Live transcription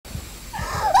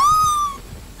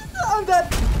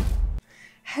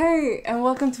Hey, and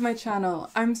welcome to my channel.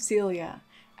 I'm Celia,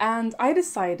 and I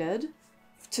decided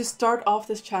to start off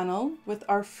this channel with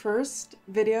our first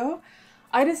video.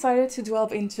 I decided to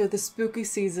delve into the spooky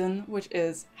season, which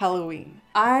is Halloween.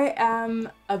 I am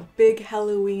a big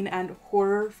Halloween and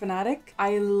horror fanatic.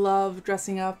 I love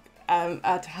dressing up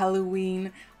at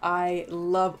Halloween. I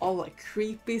love all like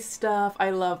creepy stuff. I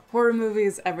love horror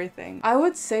movies, everything. I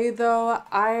would say though,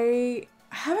 I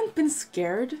haven't been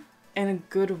scared in a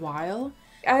good while.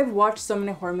 I've watched so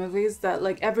many horror movies that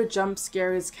like every jump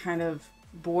scare is kind of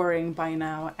boring by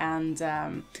now, and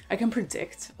I can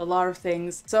predict a lot of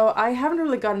things. So I haven't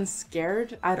really gotten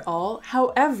scared at all.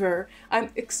 However,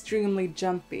 I'm extremely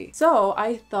jumpy. So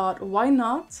I thought, why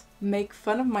not make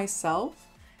fun of myself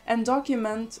and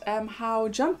document how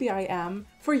jumpy I am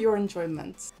for your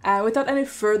enjoyment. Without any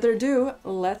further ado,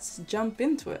 let's jump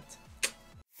into it.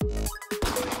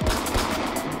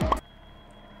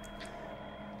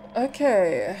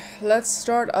 Okay, let's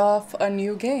start off a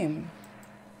new game.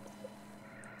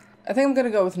 I think I'm gonna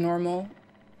go with normal.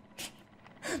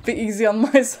 Be easy on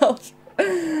myself.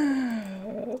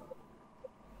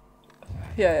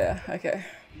 Yeah, okay.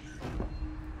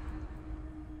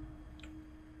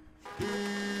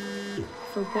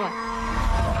 For what?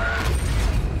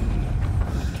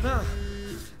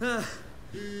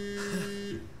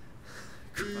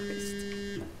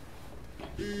 Christ.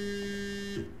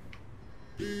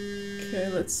 Okay,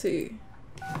 let's see.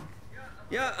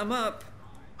 Yeah, I'm up.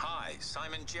 Hi,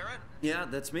 Simon Jarrett. Yeah,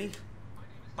 that's me.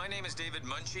 My name is David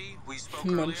Munchie. We spoke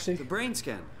Munchie. earlier. The brain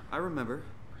scan. I remember.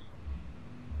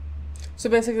 So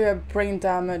basically I have brain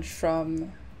damage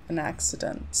from an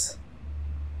accident.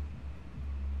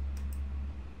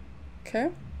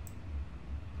 Okay.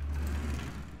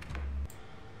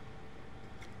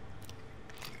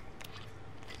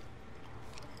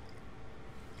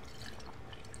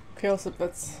 Okay, also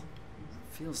bits.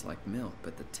 Feels like milk,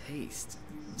 but the taste,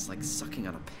 it's like sucking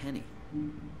on a penny.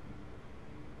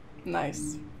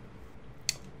 Nice.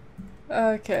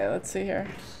 Okay, let's see here.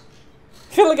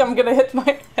 I feel like I'm gonna hit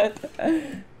my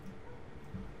head.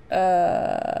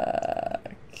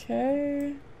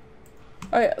 Okay.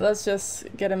 Oh yeah, let's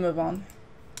just get a move on.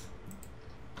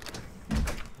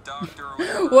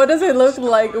 What does it look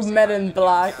like, Men in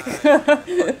Black?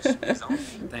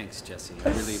 Thanks, Jesse. I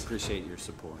really appreciate your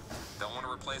support. Don't want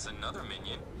to replace another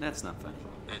minion. That's not funny.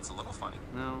 It's a little funny.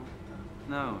 No,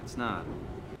 it's not.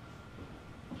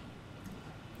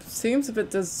 Seems a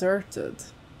bit deserted.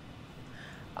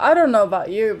 I don't know about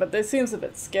you, but this seems a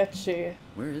bit sketchy.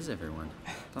 Where is everyone?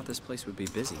 Thought this place would be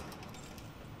busy.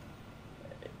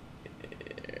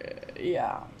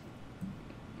 Yeah.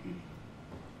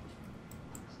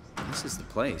 This is the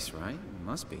place, right? It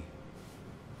must be.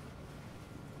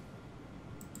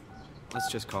 Let's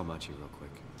just call Machi real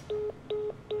quick.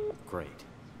 Great.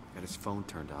 Got his phone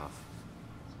turned off.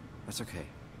 That's okay.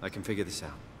 I can figure this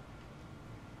out.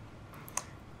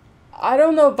 I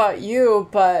don't know about you,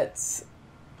 but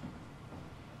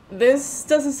this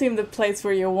doesn't seem the place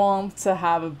where you want to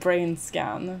have a brain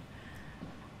scan.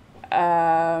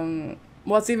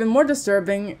 What's even more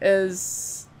disturbing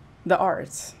is the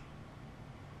art.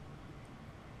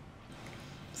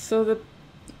 So the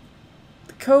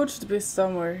code should be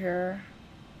somewhere here.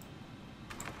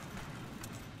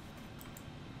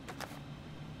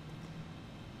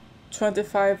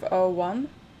 $25.01.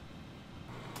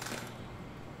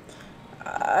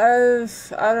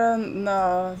 I don't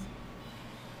know.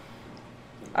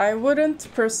 I wouldn't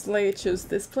personally choose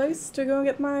this place to go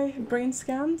get my brain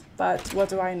scanned, but what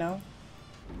do I know?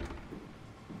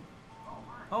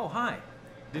 Oh, hi.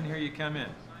 Didn't hear you come in.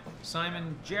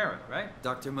 Simon Jarrett, right?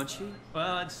 Dr. Munchie?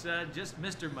 Well, it's just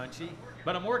Mr. Munchie,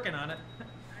 but I'm working on it.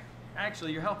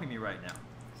 Actually, you're helping me right now.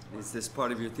 Is this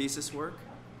part of your thesis work?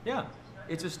 Yeah,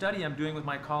 it's a study I'm doing with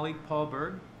my colleague, Paul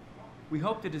Berg. We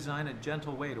hope to design a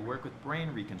gentle way to work with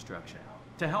brain reconstruction,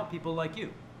 to help people like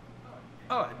you.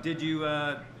 Oh, did you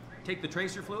take the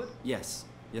tracer fluid? Yes.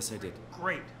 Yes, I did.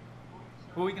 Great.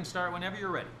 Well, we can start whenever you're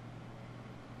ready.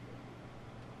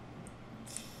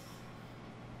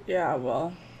 Yeah,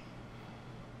 well.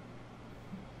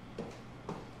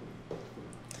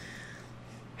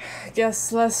 I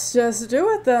guess let's just do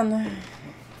it then.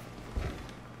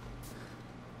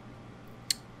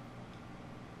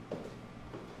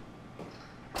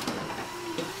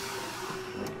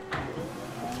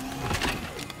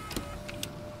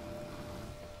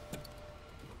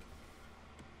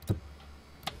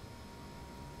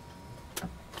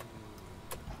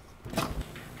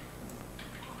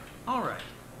 All right,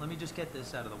 let me just get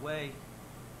this out of the way.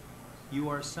 You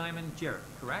are Simon Jarrett,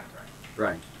 correct?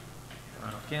 Right.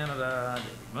 Toronto, Canada,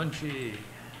 David Munchie.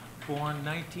 Born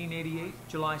 1988,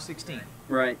 July 16th.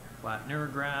 Right. Flat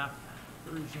neurograph,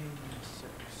 version 6.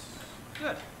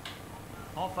 Good.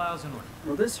 All files in order.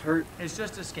 Will this hurt? It's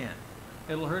just a scan.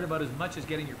 It'll hurt about as much as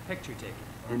getting your picture taken.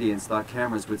 Indians thought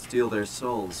cameras would steal their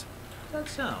souls.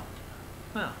 That's so.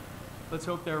 Well, let's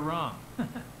hope they're wrong.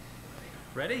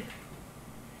 Ready?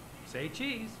 Say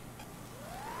cheese.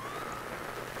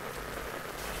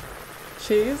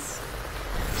 Cheese?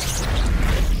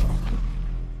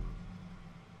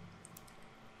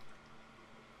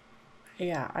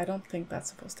 Yeah, I don't think that's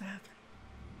supposed to happen.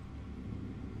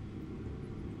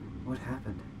 What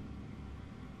happened?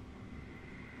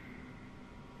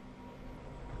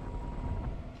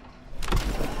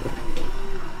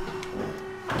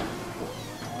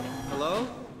 Hello?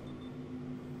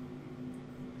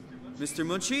 Mr.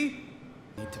 Munchie?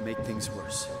 Need to make things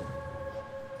worse.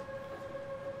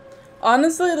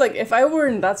 Honestly, like, if I were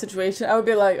in that situation, I would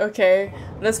be like, okay,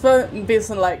 this would be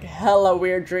some, like, hella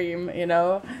weird dream, you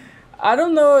know? I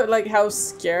don't know, like, how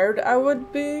scared I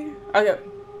would be. Okay,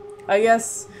 I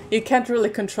guess you can't really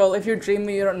control. If you're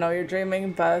dreaming, you don't know you're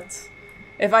dreaming, but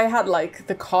if I had, like,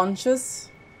 the conscious,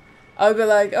 I would be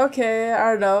like, okay,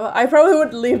 I don't know. I probably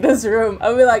would leave this room. I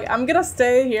would be like, I'm gonna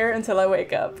stay here until I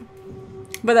wake up.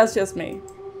 But that's just me.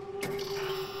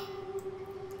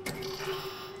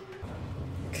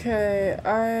 Okay,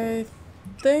 I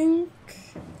think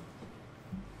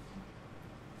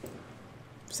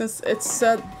since it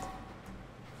said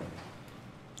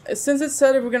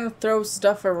we're gonna throw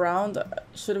stuff around,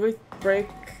 should we break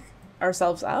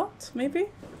ourselves out, maybe?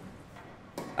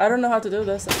 I don't know how to do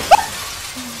this.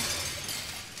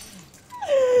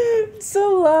 It's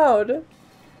so loud.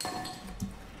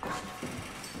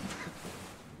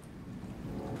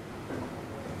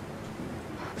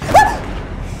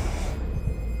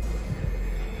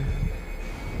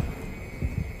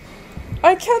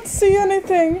 I can't see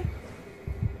anything.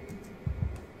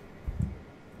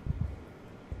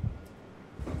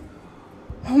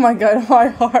 Oh my god, my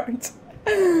heart.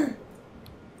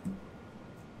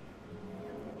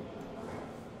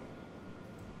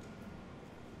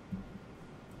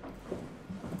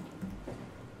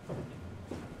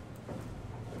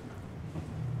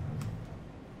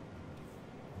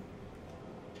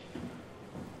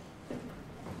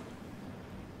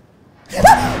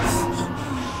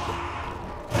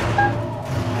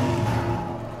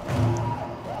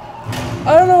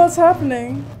 I don't know what's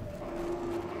happening.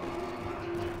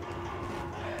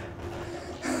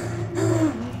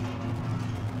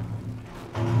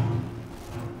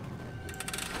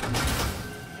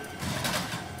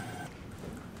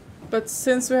 But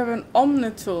since we have an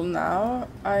Omni tool now,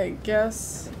 I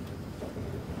guess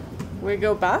we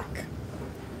go back?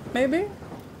 Maybe?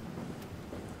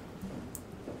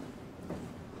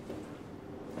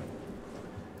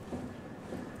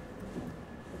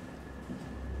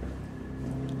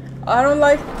 I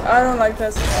don't like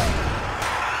this.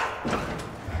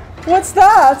 What's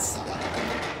that?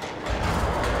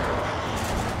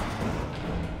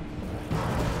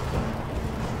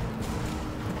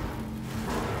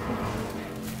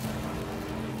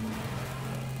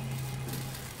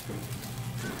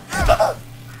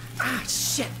 Ah,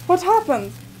 shit! What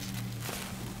happened?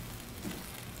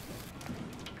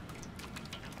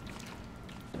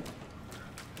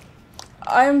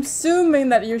 I'm assuming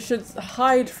that you should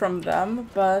hide from them,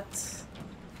 but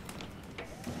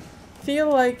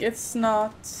feel like it's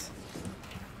not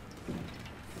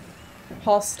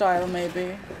hostile,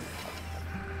 maybe.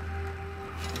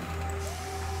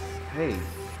 Hey,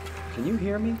 can you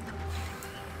hear me?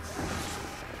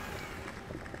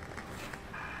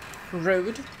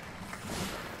 Rude.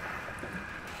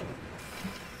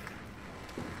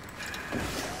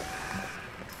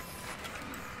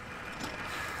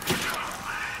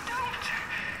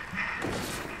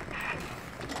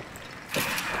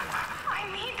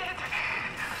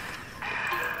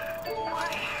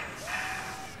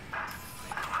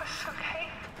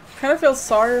 Kind of feel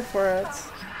sorry for it.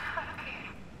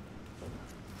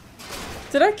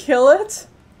 Did I kill it?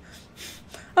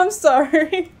 I'm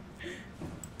sorry.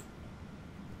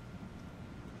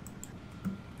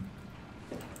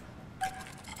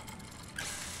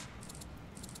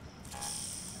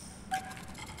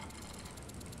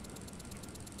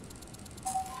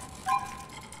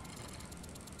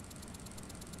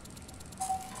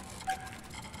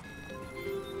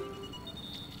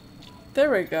 There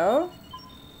we go.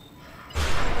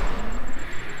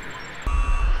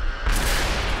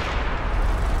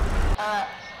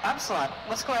 Upsilon,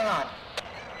 what's going on?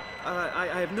 I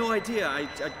have no idea. I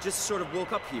just sort of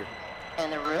woke up here. In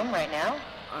the room right now?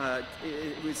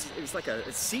 It was like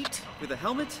a seat with a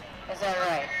helmet. Is that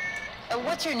right?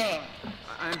 What's your name?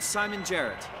 I'm Simon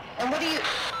Jarrett. And what do you...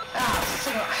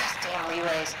 damn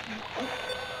relays.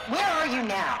 Where are you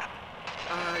now?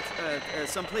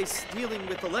 Someplace dealing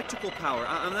with electrical power.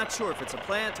 I'm not sure if it's a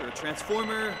plant or a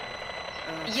transformer.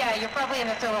 Yeah, you're probably in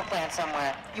a thermal plant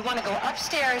somewhere. You want to go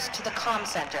upstairs to the comm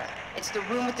center. It's the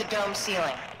room with the dome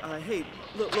ceiling. Hey,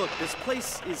 look, this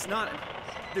place is not...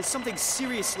 There's something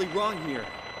seriously wrong here.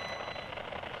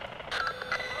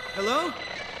 Hello?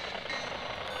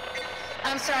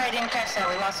 I'm sorry, I didn't catch that.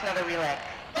 We lost another relay.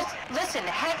 Just listen,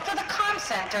 head for the comm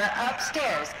center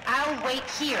upstairs. I'll wait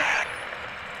here.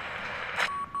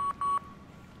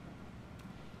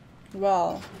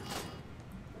 Well.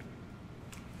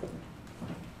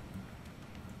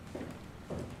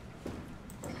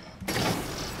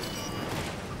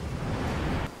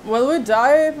 Will we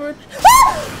die if we...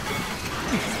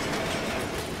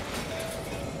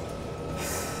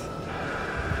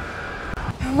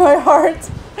 My heart.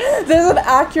 This isn't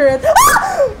accurate.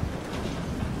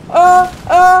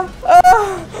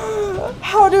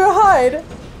 How do you hide?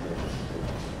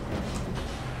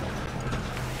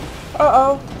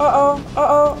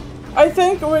 Uh-oh. I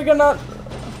think we're gonna...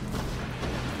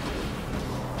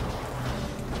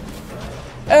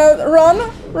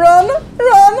 run!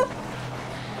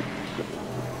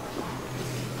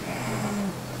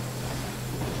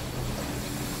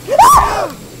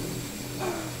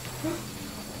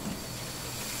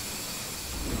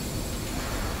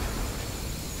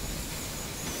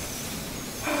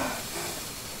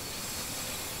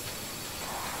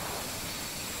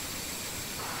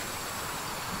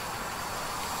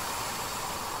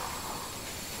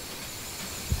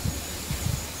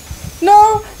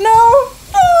 No!